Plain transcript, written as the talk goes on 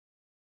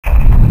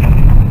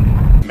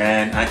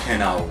Man, I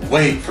cannot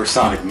wait for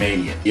Sonic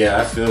Mania.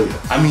 Yeah, I feel you.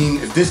 I mean,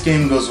 if this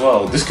game goes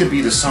well, this could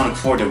be the Sonic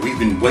 4 that we've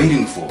been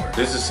waiting for.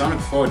 There's a Sonic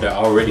 4 that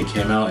already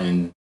came out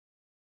and...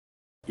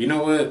 You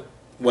know what?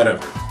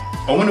 Whatever.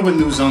 I wonder what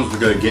new zones we're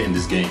gonna get in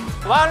this game.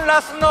 One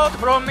last note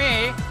from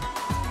me.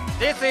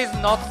 This is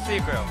not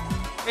sequel.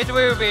 It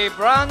will be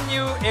brand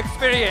new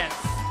experience.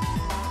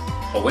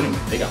 Oh, wait a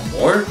minute, they got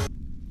more?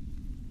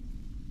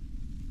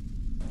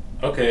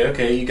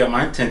 Okay, you got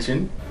my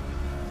attention.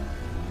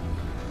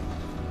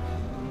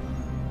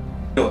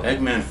 Yo,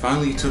 Eggman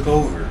finally took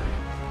over.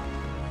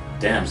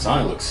 Damn,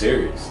 Sonic looks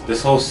serious.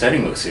 This whole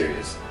setting looks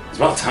serious. It's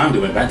about time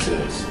to went back to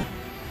this.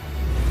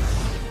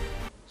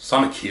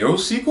 Sonic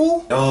Heroes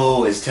sequel?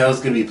 Yo, is Tails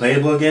gonna be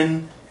playable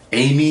again?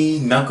 Amy,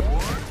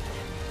 Knuckles.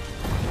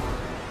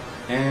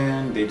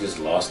 And they just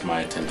lost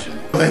my attention.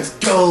 Let's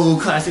go,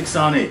 Classic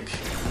Sonic!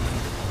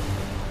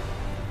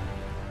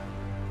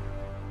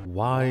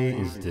 Why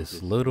is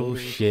this little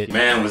shit?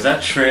 Man, was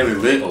that trailer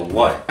lit or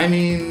what? I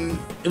mean,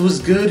 it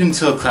was good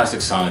until Classic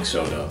Sonic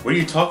showed up. What are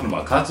you talking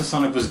about? Classic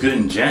Sonic was good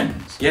in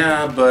Gens.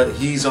 Yeah, but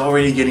he's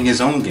already getting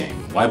his own game.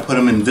 Why put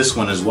him in this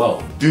one as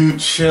well? Dude,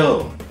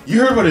 chill.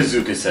 You heard what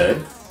Izuka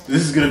said.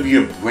 This is gonna be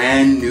a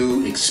brand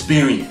new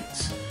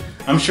experience.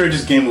 I'm sure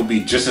this game will be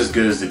just as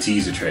good as the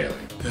teaser trailer.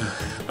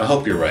 I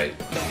hope you're right.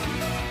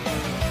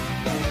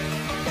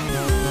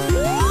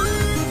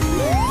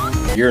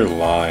 You're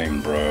lying,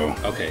 bro.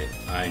 Okay,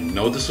 I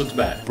know this looks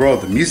bad. Bro,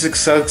 the music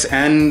sucks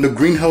and the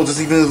Green Hill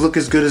doesn't even look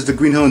as good as the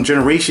Green Hill in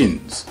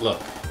Generations.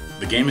 Look,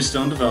 the game is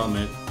still in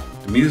development.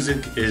 The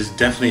music is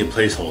definitely a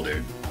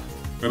placeholder.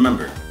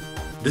 Remember,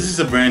 this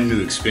is a brand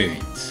new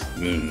experience.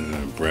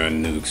 No,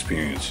 brand new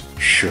experience.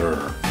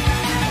 Sure.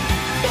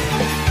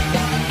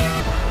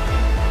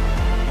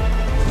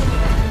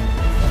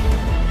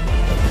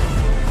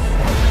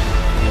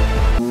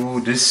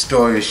 This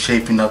story is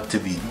shaping up to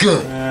be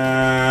good.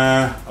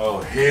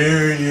 Oh,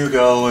 here you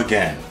go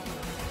again.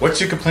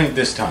 What's your complaint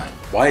this time?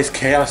 Why is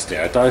Chaos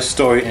there? I thought his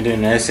story ended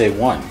in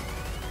SA1.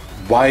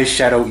 Why is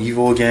Shadow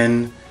evil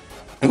again?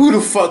 And who the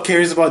fuck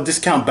cares about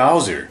Discount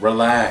Bowser?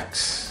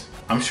 Relax.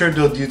 I'm sure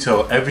they'll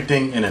detail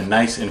everything in a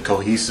nice and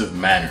cohesive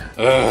manner.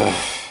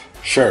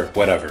 Sure,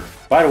 whatever.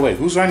 By the way,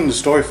 who's writing the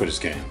story for this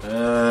game?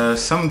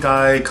 Some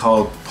guy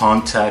called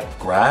Pontac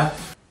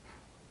Graph?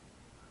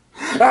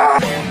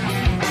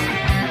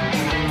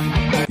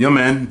 Yo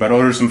man, better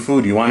order some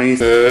food. You want to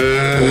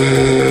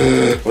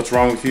eat? What's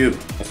wrong with you?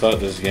 I thought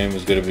this game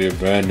was gonna be a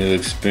brand new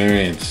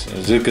experience.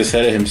 Izuka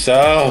said it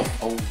himself.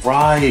 Oh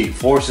right,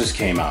 Forces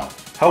came out.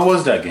 How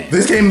was that game?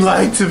 This game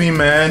lied to me,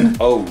 man.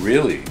 Oh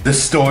really? The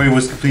story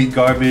was complete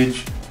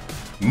garbage.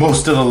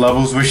 Most of the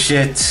levels were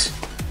shit.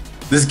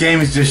 This game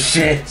is just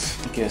shit.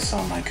 I guess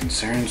all my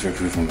concerns were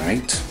proven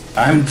right.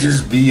 I'm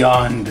just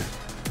beyond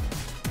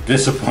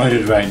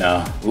disappointed right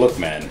now. Look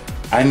man,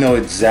 I know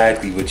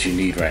exactly what you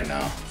need right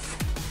now.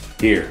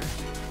 Here,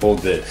 hold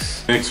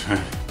this. Thanks,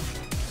 man.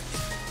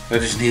 I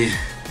just need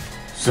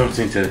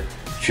something to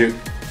chew.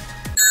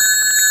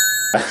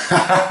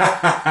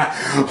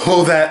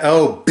 Hold that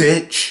L,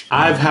 bitch.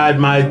 I've had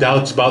my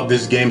doubts about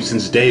this game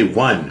since day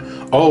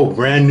one. Oh,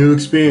 brand new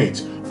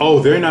experience. Oh,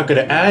 they're not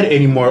gonna add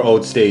any more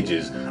old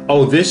stages.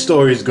 Oh, this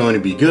story is going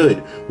to be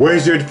good.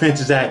 Where's your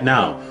defenses at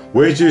now?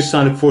 Where's your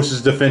Sonic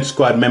Forces Defense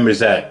Squad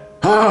members at?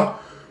 Huh?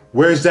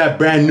 Where's that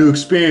brand new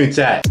experience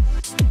at?